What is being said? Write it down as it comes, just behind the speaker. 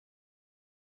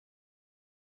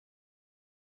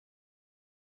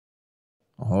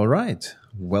Alright,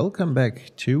 welcome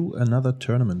back to another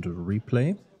tournament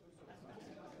replay.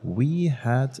 We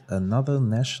had another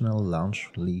National Lounge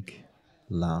League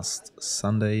last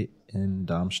Sunday in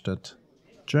Darmstadt,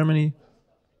 Germany.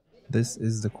 This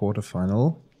is the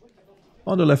quarterfinal.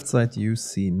 On the left side you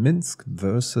see Minsc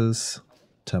versus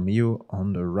Tamiyo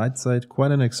on the right side.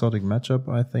 Quite an exotic matchup,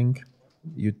 I think.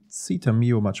 You'd see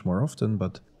Tamiyo much more often,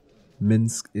 but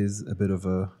Minsc is a bit of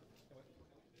a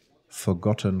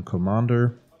forgotten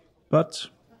commander. But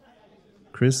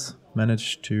Chris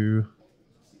managed to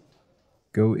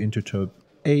go into top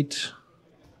 8.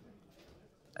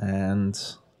 And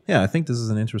yeah, I think this is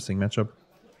an interesting matchup.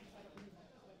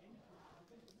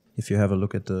 If you have a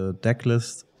look at the deck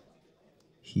list,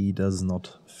 he does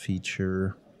not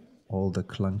feature all the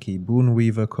clunky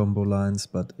Boonweaver combo lines,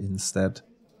 but instead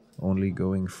only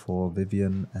going for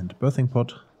Vivian and Birthing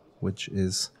Pot, which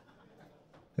is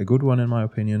a good one in my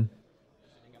opinion.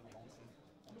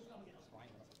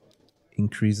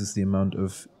 Increases the amount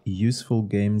of useful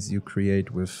games you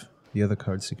create with the other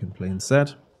cards you can play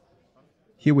instead.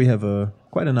 Here we have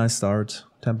quite a nice start.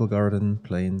 Temple Garden,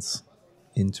 Plains,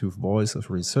 into Voice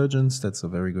of Resurgence. That's a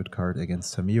very good card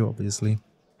against Tamiyo, obviously.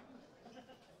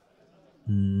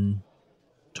 Torben,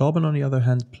 on the other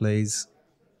hand, plays,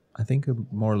 I think,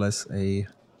 more or less a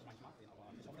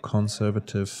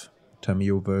conservative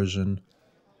Tamiyo version.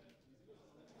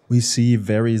 We see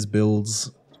various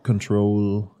builds,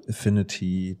 control,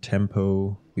 affinity,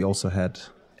 tempo. We also had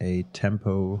a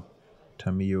tempo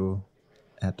Tamiyo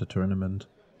at the tournament.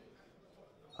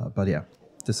 But yeah,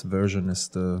 this version is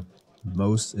the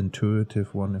most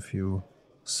intuitive one, if you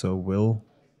so will.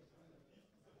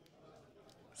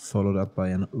 Followed up by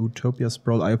an Utopia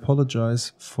Sprawl. I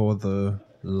apologize for the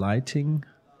lighting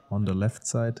on the left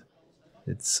side.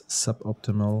 It's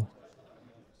suboptimal,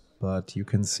 but you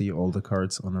can see all the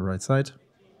cards on the right side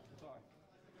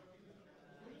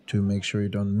to make sure you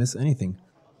don't miss anything.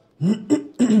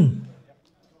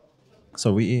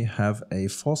 So we have a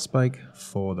Force Spike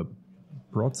for the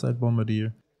Broadside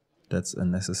Bombardier. That's a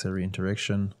necessary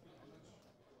interaction.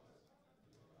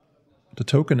 The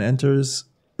token enters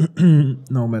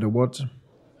no matter what.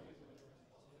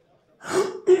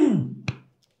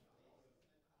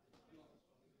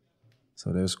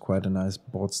 So there's quite a nice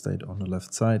board state on the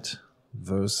left side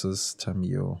versus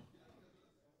Tamiyo,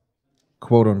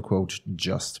 quote-unquote,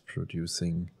 just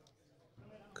producing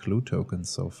clue tokens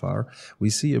so far.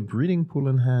 We see a breeding pool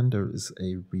in hand. There is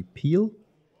a repeal.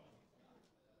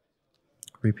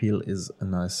 Repeal is a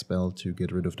nice spell to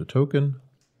get rid of the token.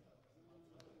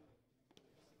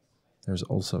 There's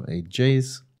also a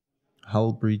Jace,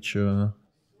 Hull Breacher,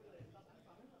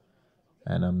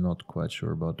 and I'm not quite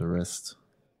sure about the rest.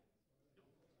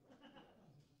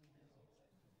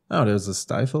 Oh, there's a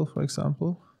Stifle, for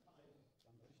example.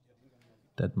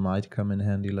 That might come in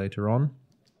handy later on.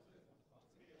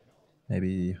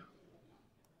 Maybe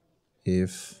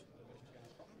if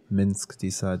Minsc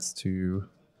decides to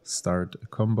start a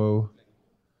combo,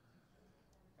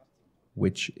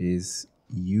 which is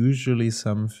usually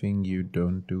something you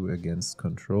don't do against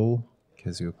control,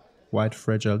 because you're quite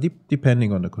fragile,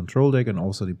 depending on the control deck and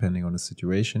also depending on the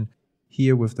situation.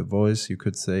 Here with the Voice, you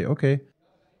could say, okay,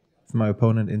 if my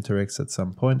opponent interacts at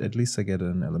some point, at least I get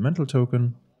an elemental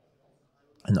token.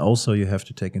 And also you have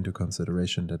to take into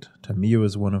consideration that Tamiyo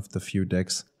is one of the few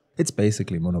decks. It's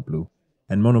basically mono blue.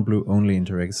 And mono blue only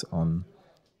interacts on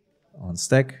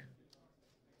stack.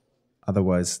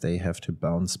 Otherwise they have to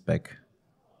bounce back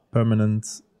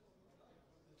permanents.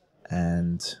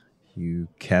 And you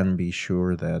can be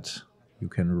sure that you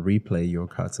can replay your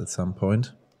cards at some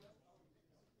point.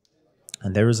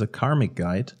 And there is a Karmic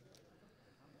Guide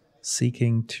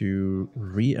seeking to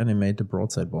reanimate the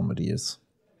Broadside Bombardiers.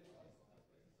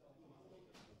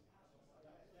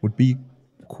 Would be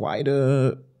quite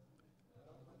a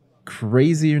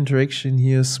crazy interaction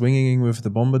here, swinging with the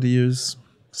Bombardiers,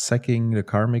 sacking the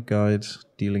Karmic Guide,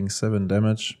 dealing 7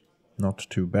 damage. Not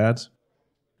too bad.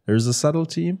 There's a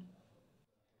Subtlety,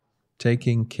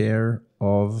 taking care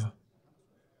of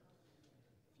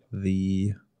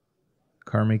the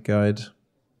Karmic Guide.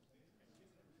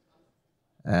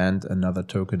 And another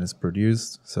token is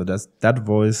produced. So that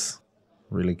Voice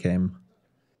really came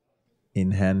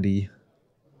in handy.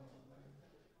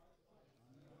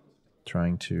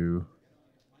 Trying to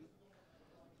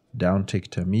downtick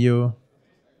Tamiyo.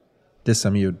 This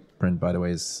Tamiyo print, by the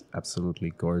way, is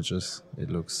absolutely gorgeous. It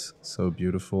looks so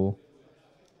beautiful.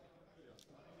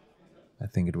 I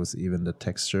think it was even the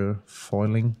texture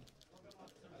foiling,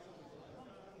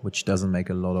 which doesn't make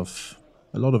a lot of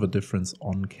a difference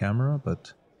on camera,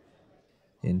 but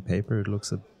in paper it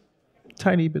looks a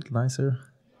tiny bit nicer.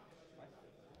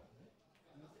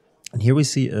 And here we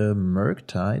see a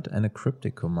Murktide and a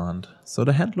Cryptic Command. So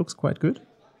the hand looks quite good.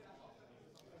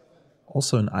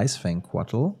 Also an Icefang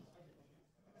Quattle.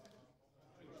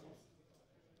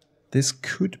 This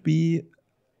could be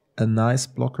a nice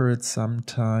blocker at some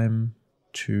time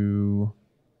to...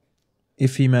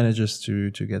 If he manages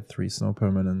to get 3 snow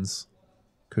permanents,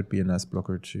 could be a nice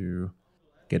blocker to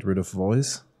get rid of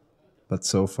Voice. But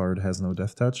so far it has no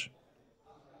Death Touch.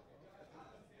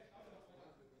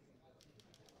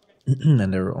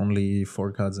 And there are only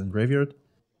 4 cards in graveyard.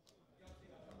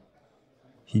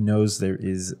 He knows there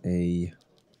is a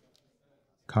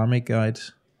Karmic Guide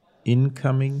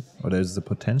incoming, or there's the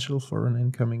potential for an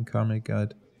incoming Karmic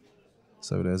Guide.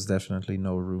 So there's definitely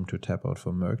no room to tap out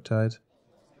for Murktide.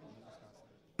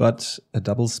 But a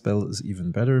double spell is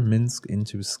even better, Minsc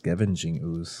into Scavenging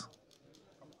Ooze.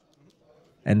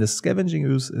 And the Scavenging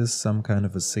Ooze is some kind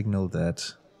of a signal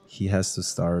that he has to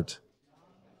start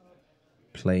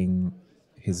playing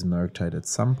his Murktide at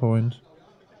some point.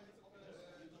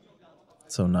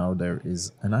 So now there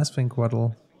is an Icefang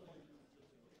Quattle.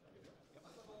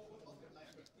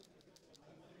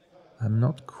 I'm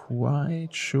not quite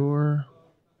sure.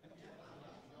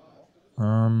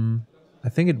 I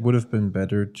think it would have been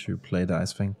better to play the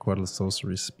Icefang Quattle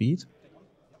Sorcery Speed.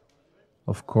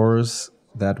 Of course,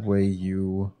 that way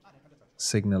you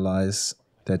signalize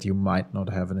that you might not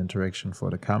have an interaction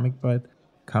for the Karmic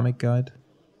Guide.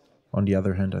 On the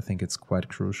other hand, I think it's quite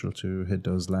crucial to hit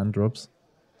those land drops.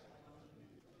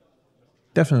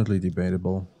 Definitely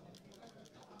debatable.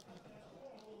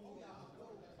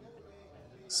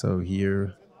 So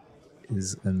here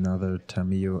is another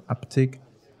Tamiyo uptick.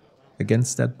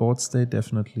 Against that board state,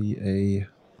 definitely a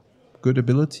good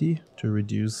ability to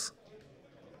reduce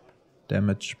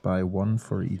damage by 1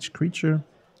 for each creature.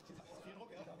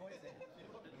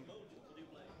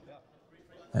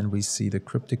 And we see the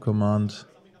Cryptic Command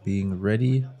being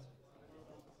ready.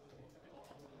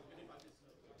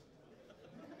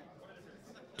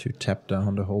 To tap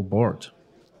down the whole board.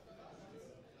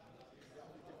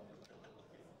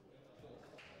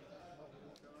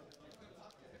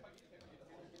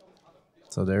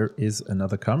 So there is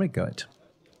another Karmic Guide.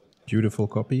 Beautiful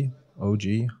copy,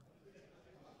 OG.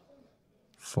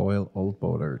 Foil Old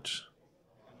Bollard.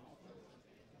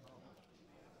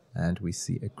 And we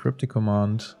see a Cryptic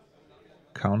Command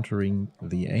countering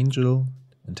the Angel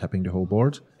and tapping the whole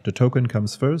board. The token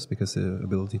comes first because the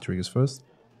ability triggers first.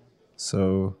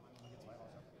 So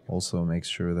also make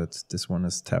sure that this one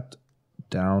is tapped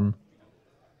down.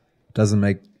 Doesn't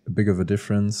make a big of a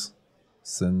difference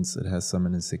since it has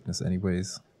Summoning Sickness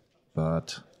anyways,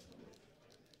 but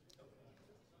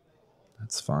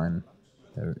that's fine.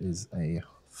 There is a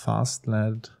Fast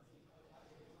Lad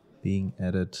being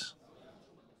added.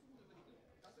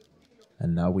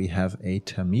 And now we have a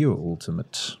Tamiyo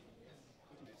Ultimate.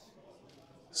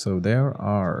 So there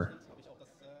are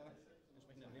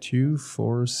 2,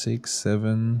 4, 6,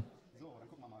 7...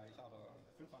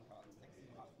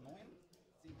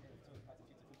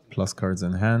 plus cards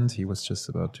in hand. He was just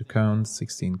about to count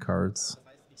 16 cards.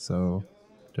 So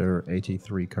there are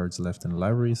 83 cards left in the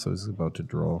library. So he's about to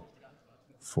draw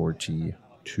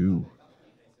 42.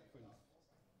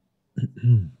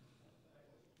 And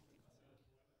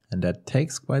that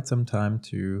takes quite some time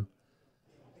to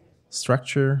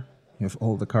structure. You have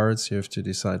all the cards. You have to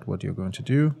decide what you're going to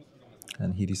do.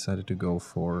 And he decided to go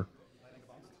for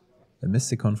a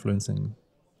Mystic Confluence and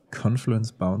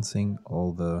Confluence bouncing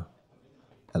all the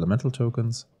elemental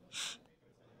tokens.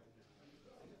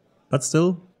 But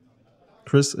still,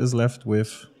 Chris is left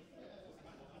with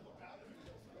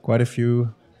quite a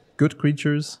few good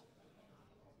creatures.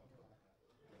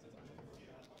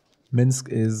 Minsc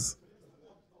is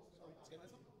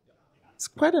it's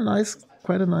quite a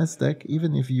nice deck.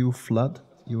 Even if you flood,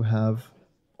 you have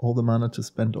all the mana to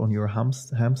spend on your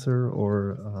hamster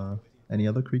or any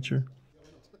other creature.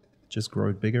 Just grow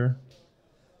it bigger.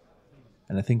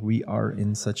 And I think we are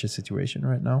in such a situation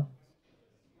right now.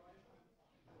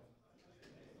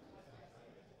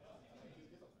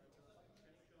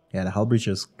 Yeah, the Hull Breach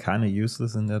is kind of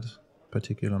useless in that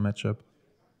particular matchup.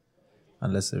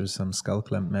 Unless there's some Skull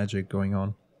Clamp magic going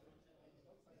on.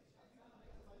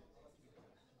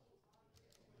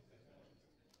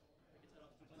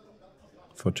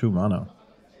 For 2 mana.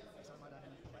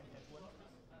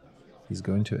 He's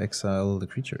going to exile the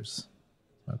creatures.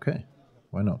 Okay,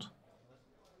 why not?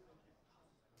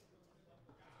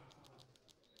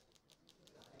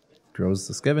 Draws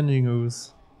the Scavenging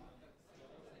Ooze.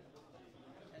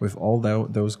 With all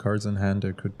those cards in hand,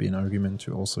 there could be an argument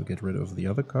to also get rid of the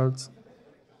other cards.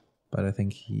 But I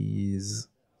think he's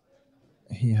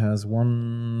He has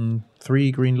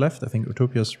 3 green left. I think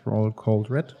Utopia's all called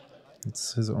red.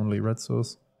 It's his only red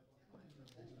source.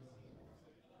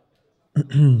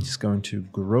 He's going to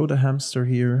grow the hamster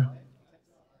here.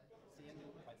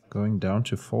 Going down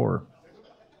to 4.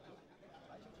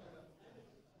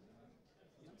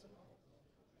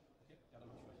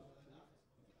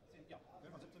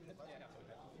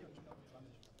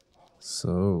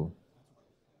 So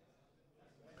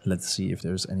let's see if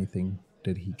there's anything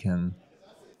that he can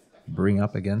bring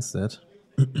up against that.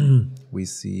 We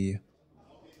see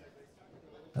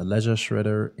a Leisure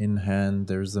Shredder in hand.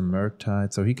 There's a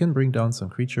Murktide, so he can bring down some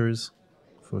creatures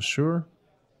for sure.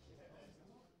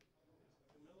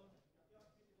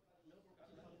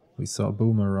 We saw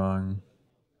Boomerang,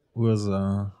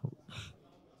 Urza,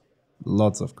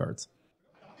 lots of cards.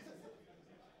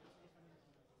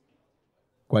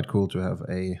 Quite cool to have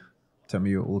a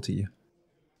Tamiyo ulti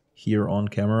here on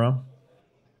camera.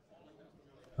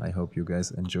 I hope you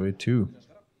guys enjoy it too.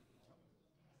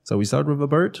 So we start with a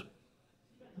bird,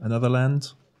 another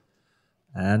land,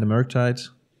 and a Murktide.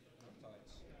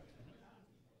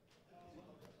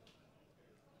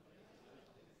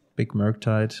 Big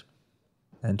Murktide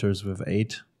enters with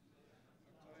 8.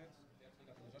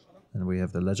 And we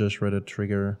have the Ledger Shredder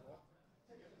trigger.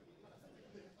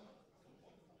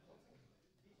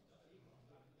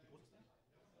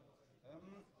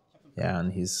 Yeah,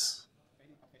 and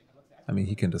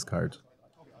he can discard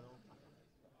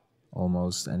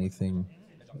almost anything.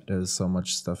 There's so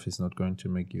much stuff he's not going to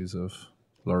make use of.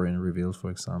 Lorien Reveal,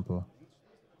 for example.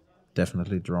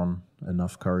 Definitely drawn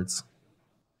enough cards.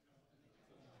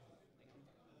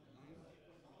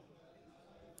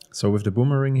 So with the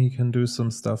Boomerang, he can do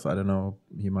some stuff. I don't know,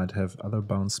 he might have other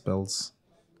bounce spells.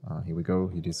 Here we go,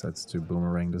 he decides to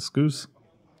Boomerang this goose.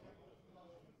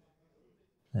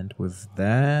 And with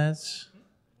that,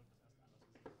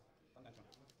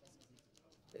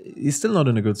 he's still not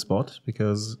in a good spot,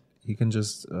 because he can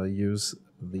just use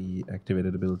the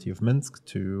activated ability of Minsc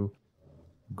to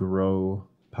grow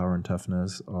power and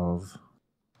toughness of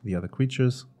the other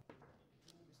creatures.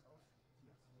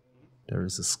 There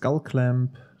is a Skull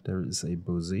Clamp, there is a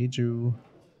Boseiju.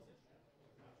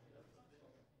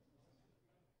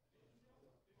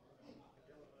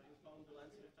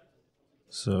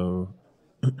 So,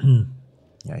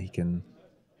 yeah, he can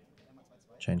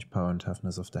change power and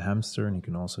toughness of the hamster, and he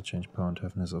can also change power and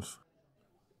toughness of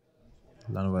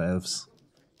Llanowar Elves.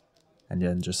 And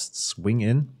then just swing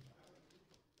in.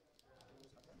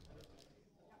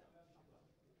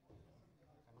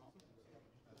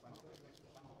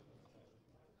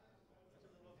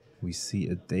 We see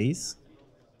a Daze,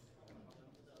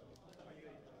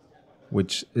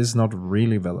 which is not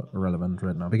really relevant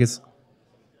right now, because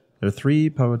there are 3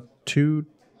 power 2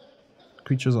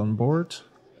 creatures on board,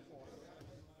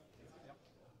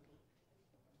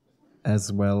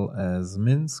 as well as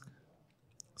Minsc.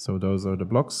 So those are the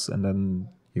blocks, and then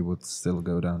he would still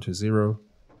go down to 0.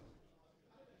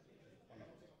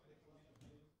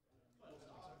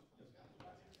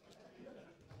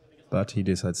 But he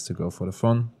decides to go for the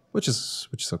fun, which is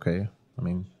okay. I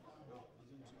mean,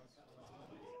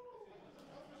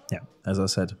 yeah, as I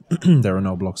said, there are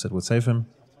no blocks that would save him.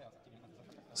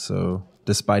 So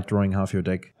despite drawing half your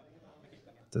deck,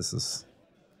 this is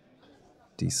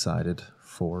decided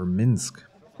for Minsc.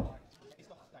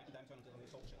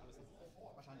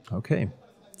 Okay,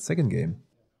 second game.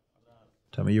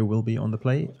 Tamiyo will be on the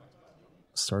play,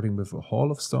 starting with a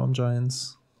Hall of Storm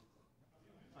Giants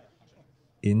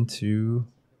into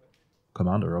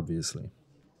Commander, obviously.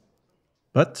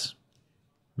 But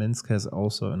Minsc has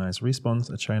also a nice response,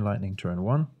 a Chain Lightning turn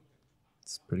 1.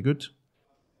 It's pretty good.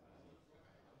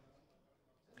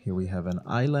 Here we have an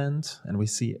island, and we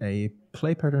see a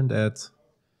play pattern that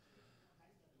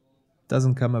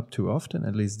doesn't come up too often,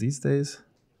 at least these days.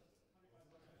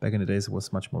 Back in the days it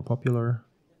was much more popular.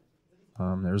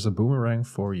 There's a Boomerang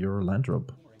for your land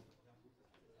drop.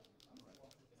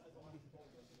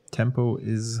 Tempo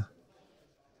is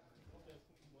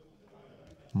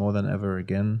more than ever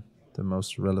again the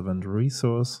most relevant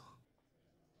resource.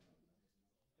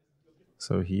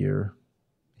 So here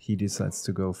he decides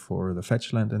to go for the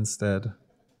fetch land instead.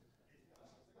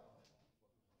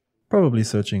 Probably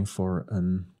searching for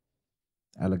an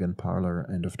Elegant Parlor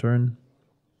end of turn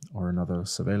or another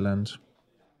Surveil land.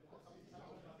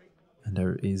 And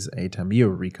there is a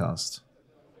Tamiyo recast,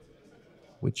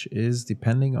 which is,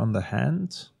 depending on the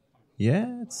hand,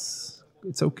 yeah, it's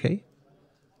okay.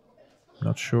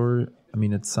 Not sure. I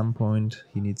mean, at some point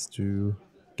he needs to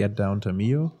get down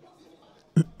Tamiyo.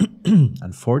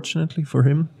 Unfortunately for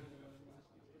him,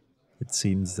 it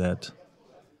seems that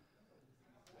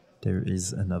There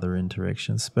is another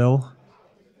interaction spell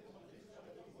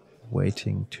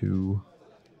waiting to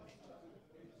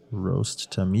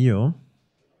roast Tamiyo.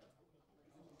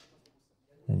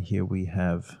 And here we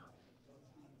have...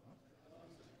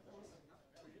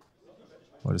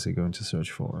 What is he going to search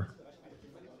for?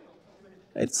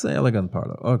 It's the Elegant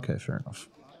Parlor. Okay, fair enough.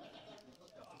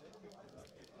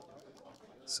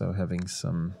 So having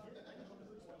some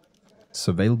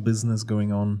surveil business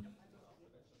going on.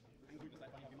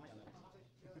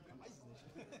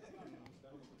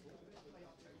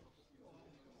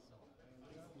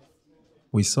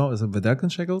 We saw is a Vidalcan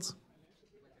Shackles.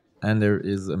 And there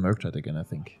is a Murktide again, I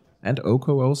think. And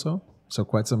Oko also. So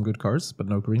quite some good cards, but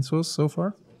no green source so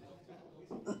far.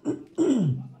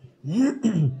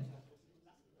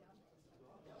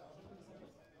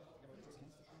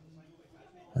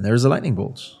 And there's a Lightning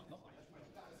Bolt.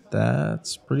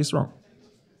 That's pretty strong.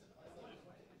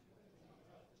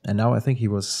 And now I think he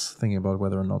was thinking about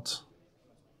whether or not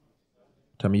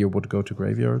Tamiyo would go to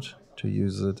Graveyard to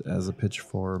use it as a pitch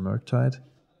for Murktide.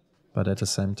 But at the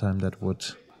same time, that would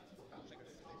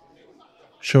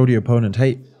show the opponent,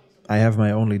 hey, I have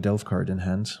my only Delve card in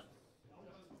hand.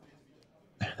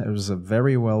 It was a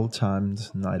very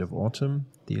well-timed Night of Autumn,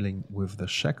 dealing with the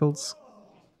Shackles.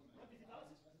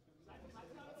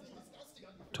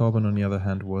 Torben, on the other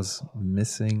hand, was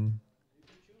missing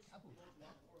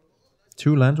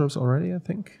 2 land drops already, I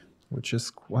think, which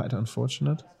is quite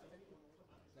unfortunate.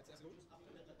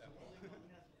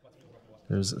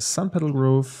 There's a Sunpetal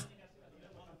Grove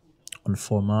on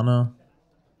 4 mana.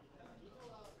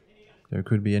 There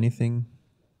could be anything,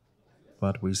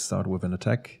 but we start with an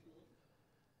attack.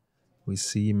 We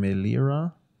see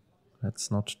Melira.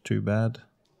 That's not too bad.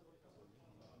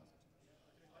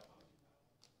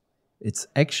 It's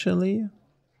actually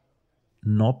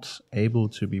not able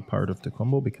to be part of the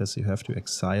combo because you have to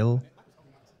exile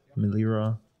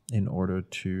Melira in order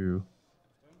to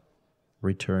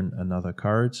return another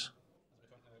card.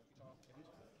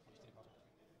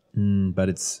 But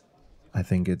it's, I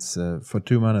think it's for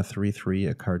 2 mana 3/3,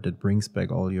 a card that brings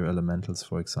back all your elementals,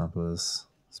 for example, is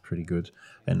pretty good.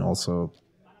 And also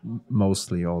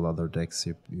mostly all other decks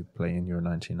you play in your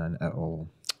 99, all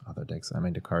other decks, I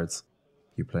mean the cards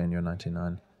you play in your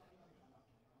 99.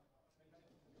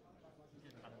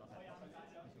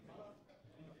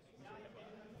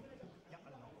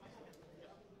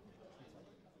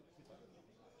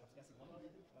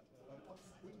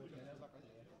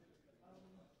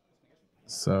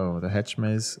 So the Hedge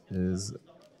Maze is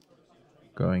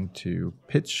going to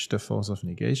pitch the Force of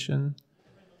Negation.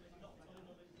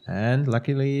 And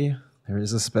luckily, there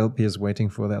is a Spell Pierce waiting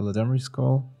for the Eladamri's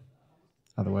Call.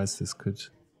 Otherwise, this could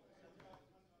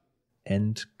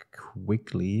end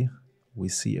quickly. We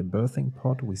see a Birthing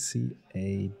Pot. We see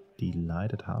a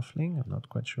Delighted Halfling. I'm not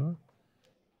quite sure.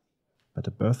 But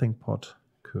a Birthing Pot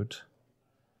could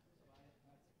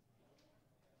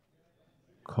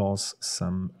cause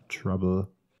some trouble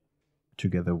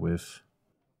together with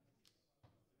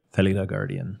Felida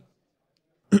Guardian.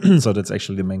 So that's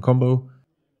actually the main combo.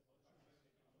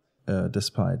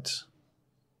 Despite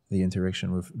the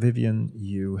interaction with Vivian,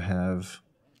 you have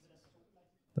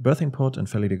the Birthing Pot, and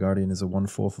Felida Guardian is a 1/4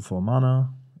 for 4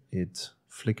 mana. It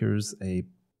flickers a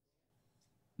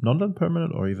non-land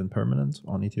permanent or even permanent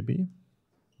on ETB.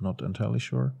 Not entirely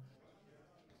sure.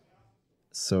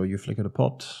 So you flicker the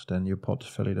pot, then you pot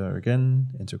Felida again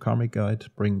into Karmic Guide,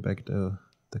 bring back the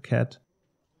cat,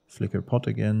 flicker pot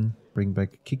again, bring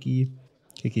back Kiki.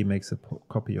 Kiki makes a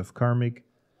copy of Karmic.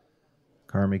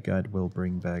 Karmic Guide will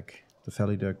bring back the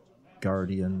Felida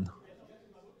Guardian,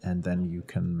 and then you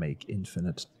can make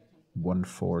infinite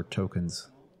 1/4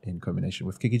 tokens in combination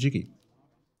with Kiki Jiki.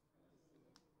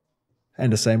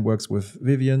 And the same works with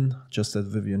Vivian, just that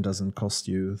Vivian doesn't cost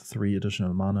you 3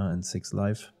 additional mana and 6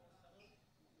 life.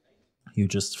 You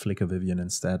just flicker Vivian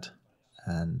instead,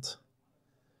 and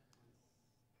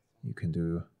you can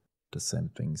do the same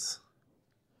things.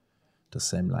 The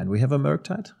same line. We have a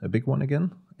Murktide, a big one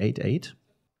again, 8/8.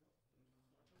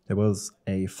 There was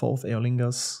a 4th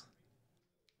Eolingas.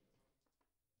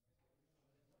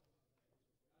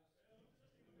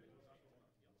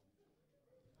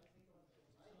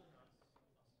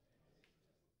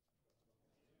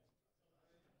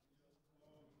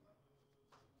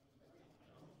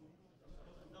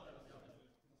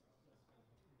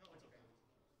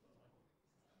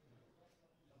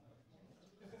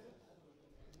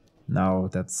 Now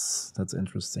that's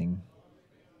interesting.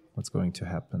 What's going to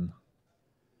happen?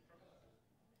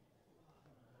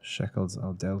 Shackles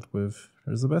are dealt with.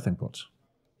 There's a Birthing Pot.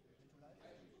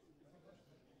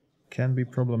 Can be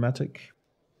problematic.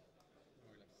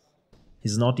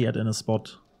 He's not yet in a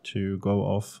spot to go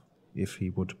off if he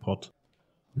would pot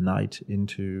Knight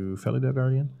into Felidar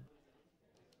Guardian.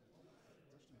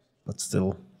 But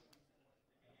still,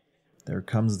 there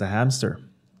comes the hamster.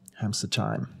 Hamster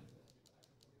time.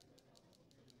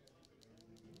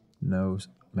 No,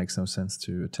 makes no sense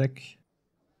to attack.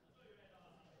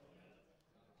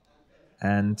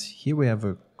 And here we have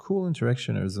a cool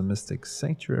interaction. There's a Mystic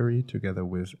Sanctuary together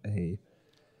with a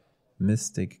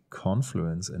Mystic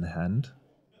Confluence in hand.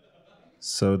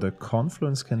 So the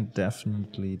Confluence can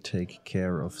definitely take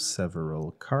care of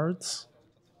several cards.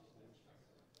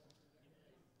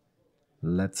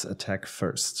 Let's attack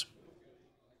first.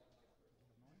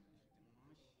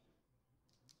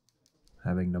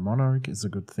 Having the Monarch is a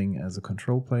good thing as a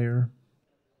control player.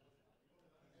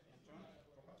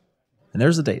 And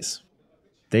there's a Daze.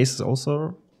 Daze is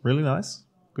also really nice.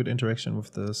 Good interaction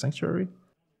with the Sanctuary.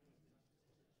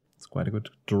 It's quite a good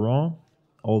draw,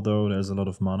 although there's a lot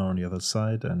of mana on the other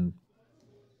side and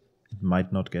it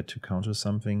might not get to counter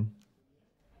something.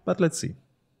 But let's see.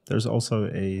 There's also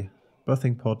a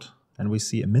Birthing Pot and we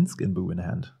see a Minsc in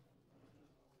hand.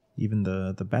 Even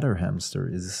the better hamster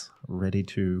is ready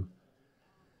to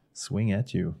swing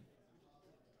at you.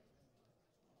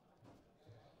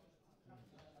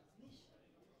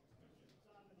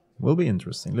 Will be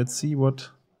interesting. Let's see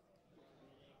what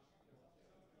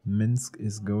Minsc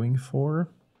is going for.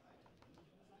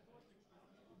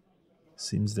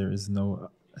 Seems there is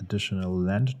no additional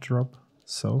land drop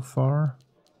so far.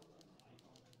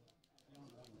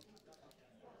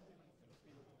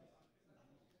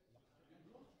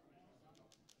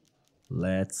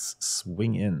 Let's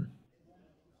swing in.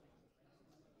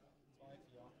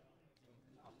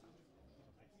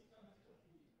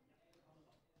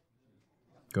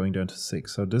 Going down to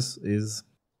 6. So this is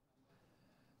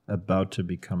about to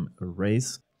become a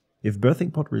race. If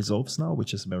Birthing Pot resolves now,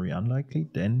 which is very unlikely,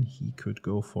 then he could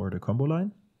go for the combo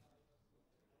line.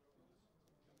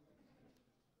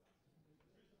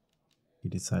 He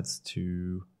decides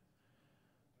to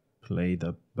play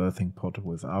the Birthing Pot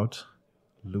without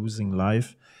losing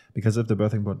life, because if the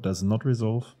Birthing Pot does not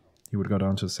resolve, he would go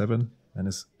down to 7 and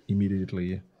is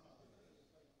immediately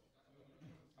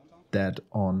dead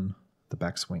on the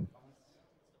backswing.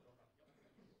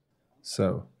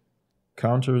 So,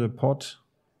 counter the pot,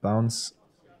 bounce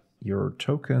your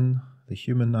token, the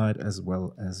Human Knight, as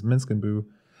well as Minsc and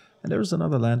there's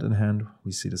another land in hand.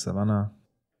 We see the Savannah.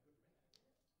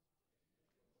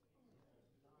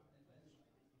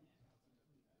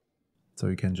 So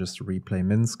you can just replay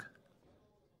Minsc.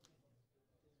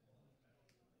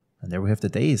 And there we have the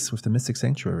Daze with the Mystic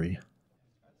Sanctuary.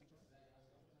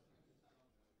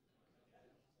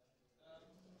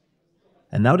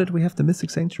 And now that we have the Mystic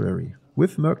Sanctuary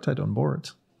with Murktide on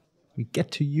board, we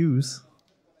get to use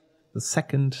the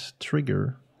second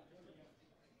trigger.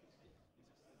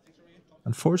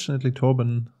 Unfortunately,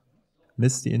 Torben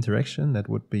missed the interaction. That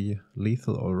would be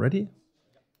lethal already.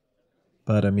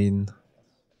 But I mean,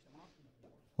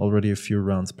 already a few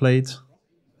rounds played,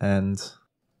 and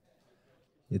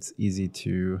it's easy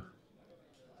to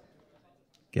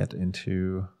get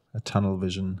into a tunnel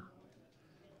vision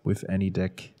with any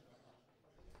deck.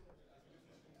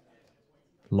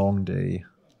 Long day,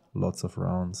 lots of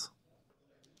rounds.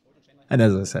 And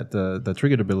as I said, the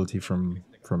triggered ability from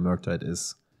Murktide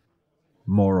is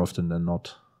more often than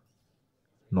not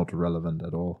relevant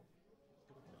at all.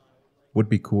 Would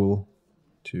be cool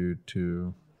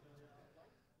to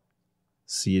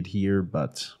see it here,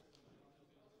 but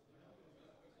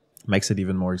makes it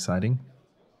even more exciting.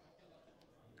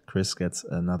 Chris gets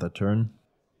another turn.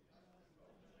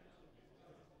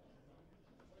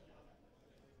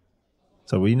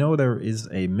 So we know there is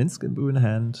a Minsc in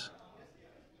hand.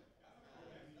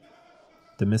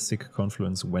 The Mystic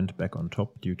Confluence went back on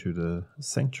top due to the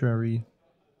Sanctuary.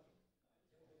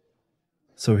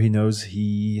 So he knows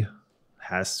he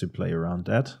has to play around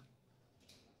that.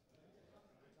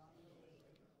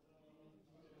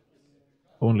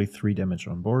 Only 3 damage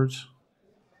on board.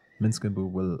 Minsc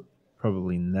will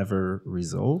probably never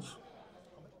resolve.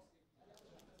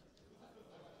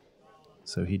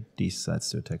 So he decides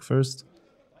to attack first,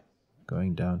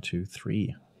 going down to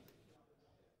 3.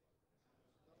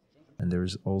 And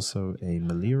there's also a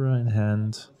Melira in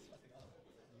hand.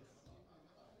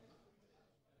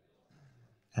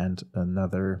 And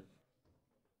another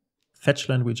fetch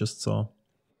land we just saw.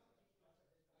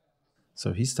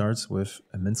 So he starts with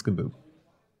a Minsc.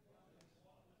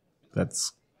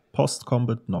 That's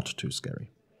post-combat not too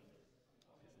scary.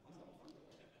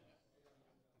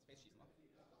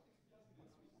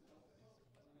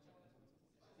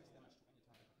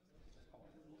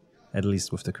 At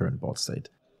least with the current board state.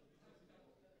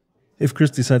 If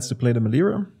Chris decides to play the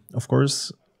Melira, of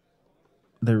course,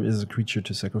 there is a creature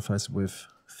to sacrifice with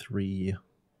 3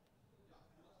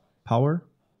 power.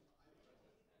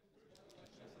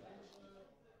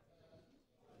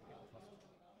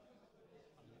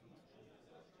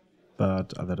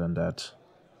 But other than that,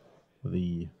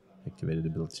 the activated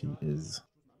ability is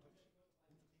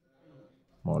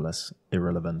more or less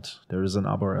irrelevant. There is an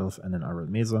Arbor Elf and an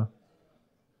Iron Mesa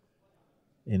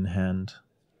in hand.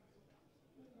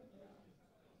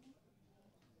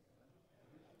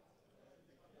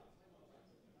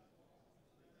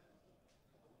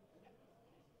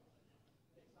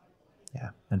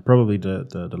 Yeah, and probably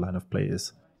the line of play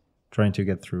is trying to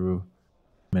get through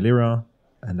Melira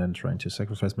and then trying to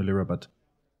sacrifice Melira. But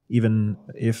even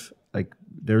if like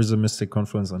there is a Mystic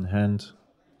Confluence on hand,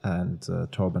 and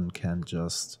Torben can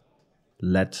just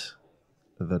let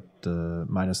that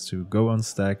 -2 go on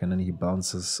stack, and then he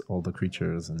bounces all the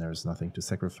creatures, and there's nothing to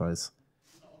sacrifice.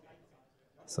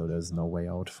 So there's no way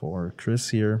out for Chris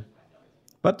here.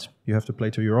 But you have to play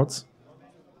to your odds.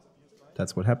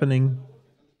 That's what's happening.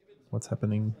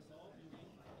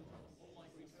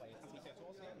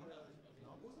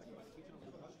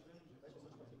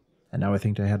 And now I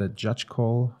think they had a judge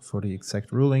call for the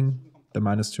exact ruling. The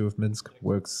 -2 of Minsc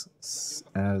works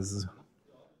as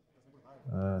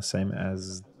same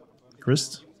as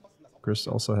Grist. Grist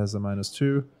also has a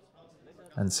 -2,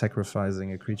 and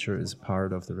sacrificing a creature is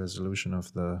part of the resolution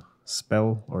of the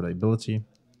spell or the ability.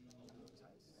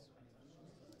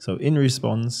 So in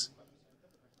response,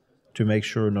 to make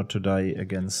sure not to die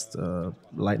against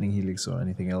Lightning Helix or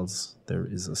anything else, there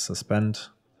is a suspend,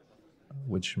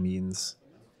 which means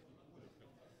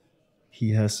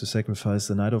he has to sacrifice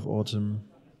the Night of Autumn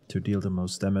to deal the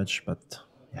most damage, but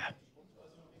yeah.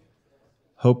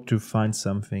 Hope to find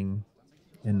something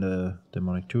in the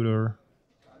Demonic Tutor.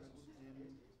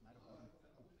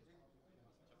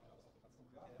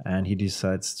 And he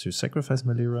decides to sacrifice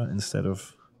Melira instead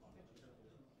of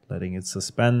letting it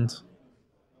suspend,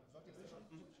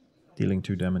 dealing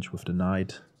 2 damage with the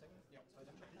Knight.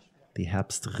 The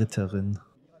Herbstritterin,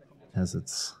 as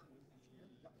it's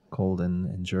called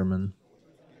in German.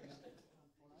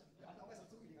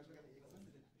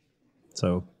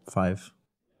 So 5-1,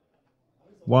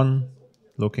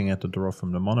 looking at the draw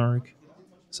from the Monarch.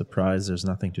 Surprise, there's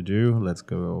nothing to do. Let's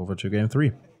go over to game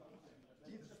 3.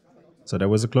 So that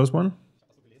was a close one.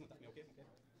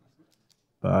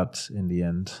 But in the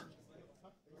end,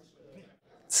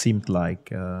 it seemed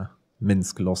like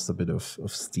Minsc lost a bit of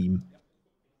steam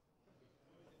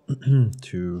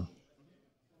to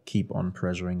keep on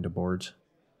pressuring the board.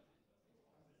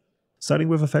 Starting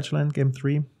with a fetch land, game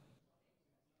 3.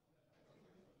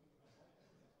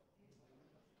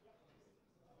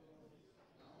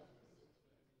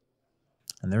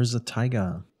 And there's a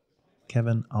Taiga,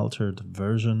 Kevin altered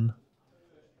version,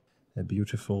 a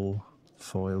beautiful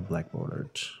foil black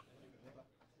bordered.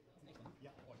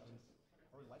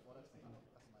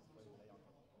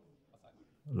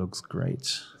 Looks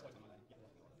great.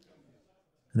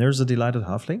 And there's a Delighted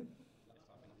Halfling.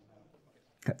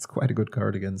 That's quite a good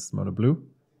card against mono blue.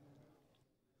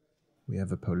 We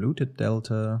have a Polluted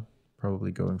Delta,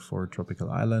 probably going for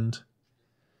Tropical Island.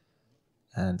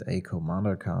 And a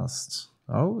Commander cast.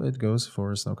 Oh, it goes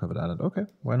for a Snow-Covered Island. Okay,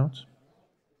 why not?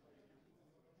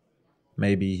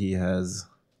 Maybe he has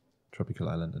Tropical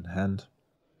Island in hand.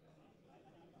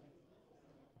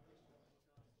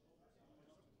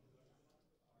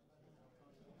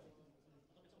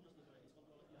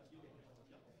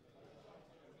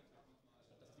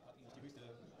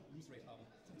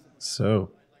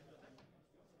 So,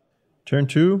 turn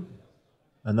 2,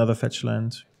 another fetch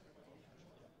land.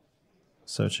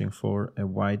 Searching for a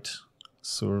white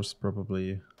source,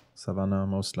 probably Savannah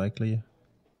most likely.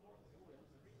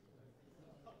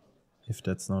 If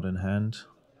that's not in hand.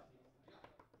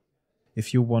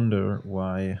 If you wonder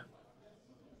why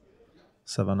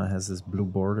Savannah has this blue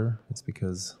border, it's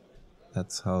because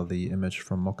that's how the image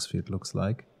from Moxfield looks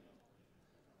like.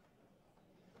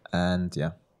 And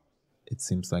yeah, it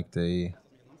seems like the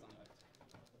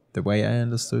way I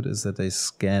understood is that they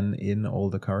scan in all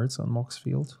the cards on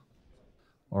Moxfield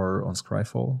or on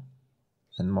Scryfall,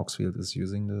 and Moxfield is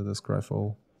using the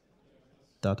Scryfall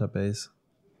database.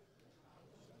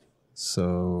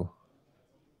 So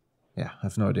yeah, I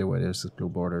have no idea why there's this blue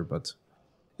border, but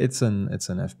it's an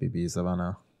FBB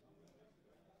Savannah.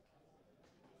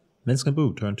 Minsc and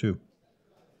Boo, turn 2.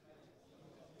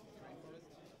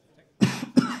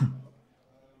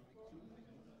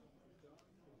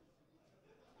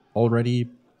 Already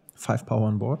 5 power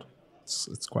on board.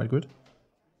 It's quite good.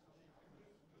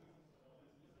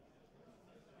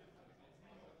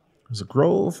 There's a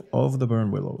Grove of the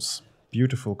Burn Willows.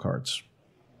 Beautiful cards.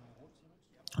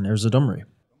 And there's a Domri.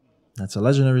 That's a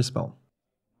legendary spell.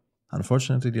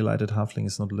 Unfortunately, Delighted Halfling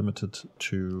is not limited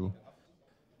to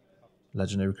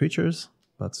legendary creatures,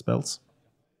 but spells.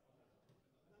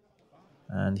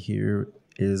 And here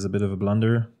is a bit of a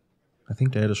blunder. I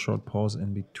think they had a short pause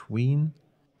in between.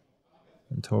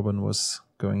 And Torben was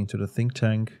going into the think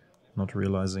tank, not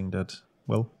realizing that,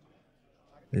 well,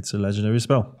 it's a legendary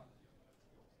spell.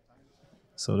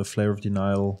 So the Flare of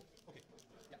Denial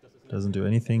doesn't do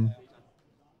anything.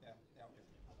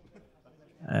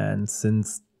 And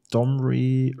since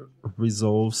Domri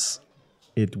resolves,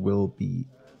 it will be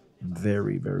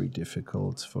very, very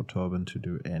difficult for Torben to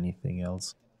do anything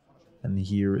else. And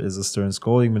here is a Stern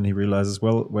Scolding when he realizes,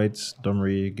 well, wait,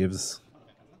 Domri gives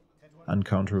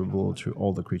uncounterable to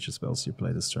all the creature spells you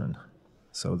play this turn.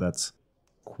 So that's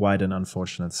quite an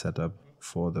unfortunate setup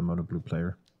for the mono blue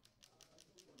player.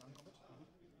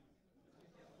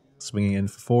 Swinging in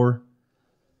for 4.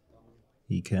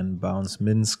 He can bounce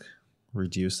Minsc,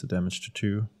 reduce the damage to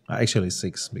 2. Actually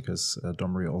 6, because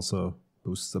Domri also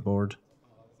boosts the board.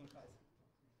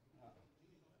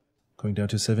 Going down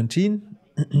to 17.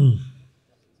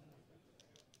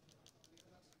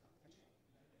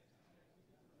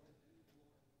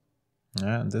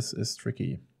 And this is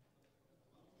tricky.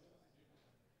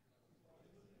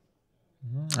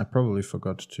 I probably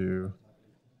forgot to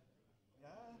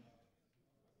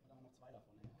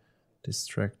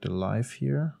distract the life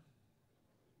here.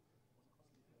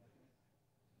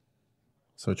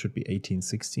 So it should be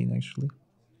 18-16 actually.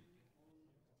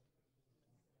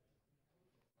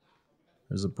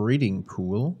 There's a breeding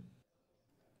pool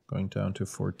going down to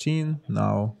 14.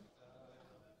 Now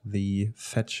the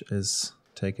fetch is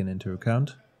taken into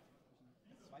account.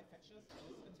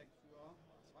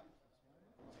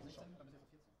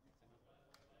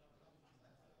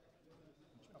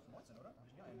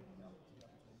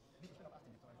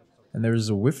 And there is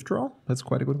a withdraw. That's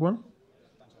quite a good one.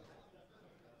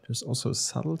 There's also a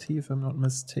subtlety, if I'm not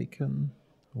mistaken.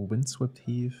 A windswept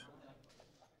heave.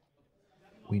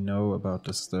 We know about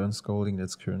the Stern Scolding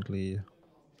that's currently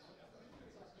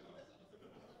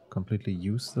completely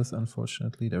useless,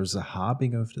 unfortunately. There's a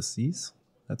Harbinger of the Seas.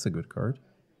 That's a good card.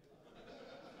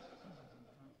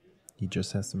 He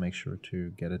just has to make sure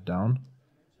to get it down.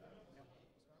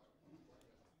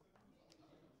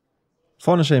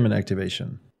 Fauna Shaman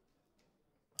activation.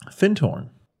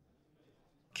 Fintorn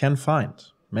can find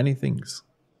many things.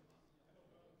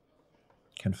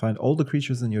 Can find all the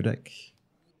creatures in your deck.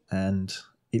 And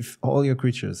if all your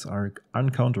creatures are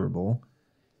uncounterable,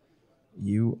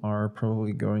 you are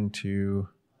probably going to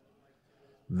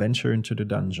venture into the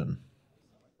dungeon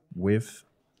with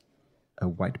a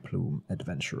White Plume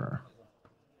Adventurer.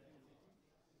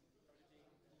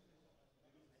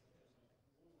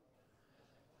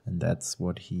 And that's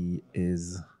what he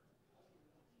is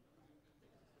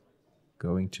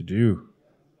going to do.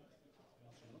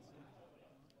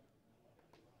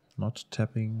 Not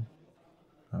tapping.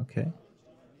 Okay.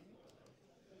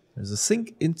 There's a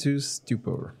Sink into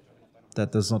Stupor.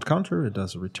 That does not counter, it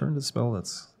does return the spell,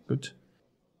 that's good.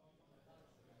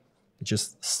 It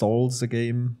just stalls the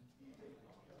game.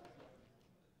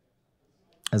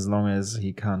 As long as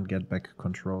he can't get back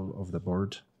control of the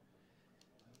board.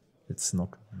 It's not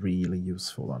really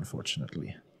useful,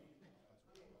 unfortunately.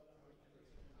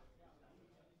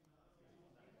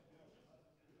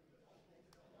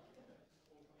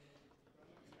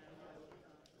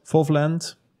 Fourth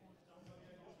land.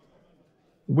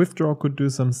 Withdraw could do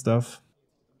some stuff.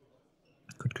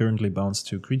 Could currently bounce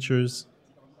 2 creatures.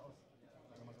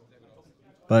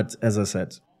 But as I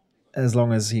said, as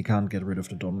long as he can't get rid of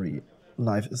the Domri,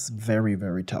 life is very,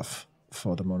 very tough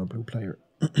for the mono blue player.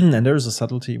 And there is a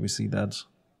subtlety, we see that.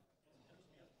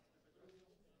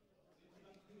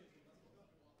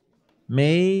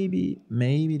 Maybe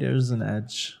there's an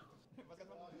edge.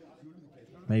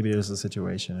 Maybe there's a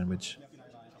situation in which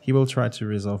he will try to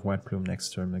resolve White Plume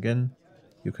next turn again.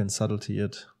 You can subtlety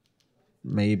it.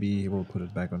 Maybe he will put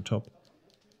it back on top.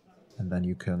 And then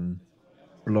you can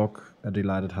block a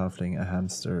Delighted Halfling, a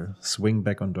Hamster, swing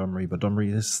back on Domri, but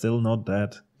Domri is still not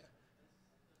dead.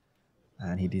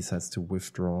 And he decides to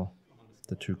withdraw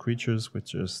the 2 creatures,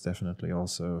 which is definitely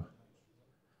also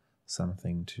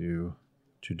something to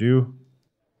do.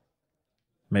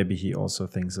 Maybe he also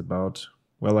thinks about,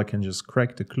 well, I can just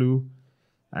crack the clue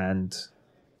and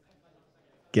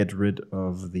get rid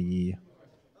of the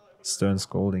Stern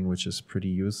Scolding, which is pretty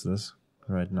useless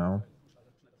right now.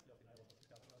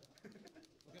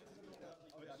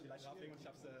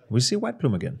 We see White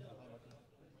Plume again.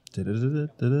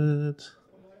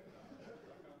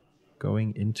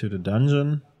 going into the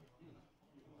dungeon,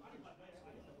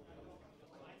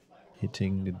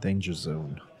 hitting the danger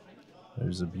zone.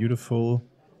 There's a beautiful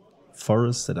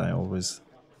forest that I always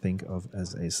think of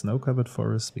as a snow-covered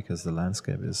forest because the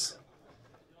landscape is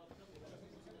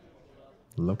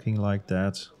looking like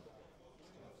that.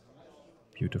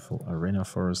 Beautiful arena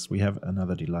forest. We have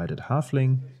another delighted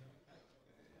halfling,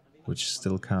 which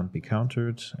still can't be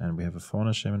countered, and we have a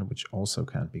fauna shaman, which also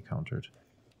can't be countered.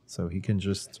 So he can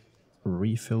just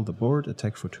refill the board,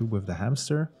 attack for 2 with the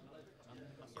hamster,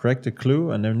 correct the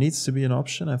clue, and there needs to be an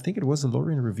option. I think it was a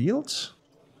Lorien revealed,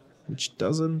 which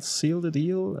doesn't seal the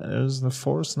deal. There's the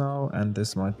force now, and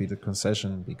this might be the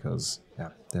concession because, yeah,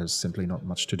 there's simply not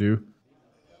much to do.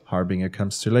 Harbinger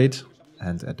comes too late,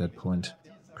 and at that point,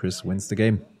 Chris wins the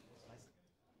game.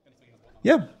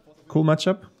 Yeah, cool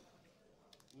matchup.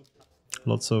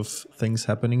 Lots of things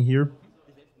happening here.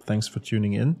 Thanks for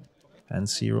tuning in, and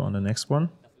see you on the next one,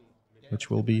 which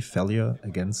will be Felia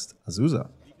against Azusa.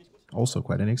 Also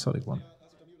quite an exotic one.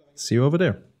 See you over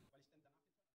there.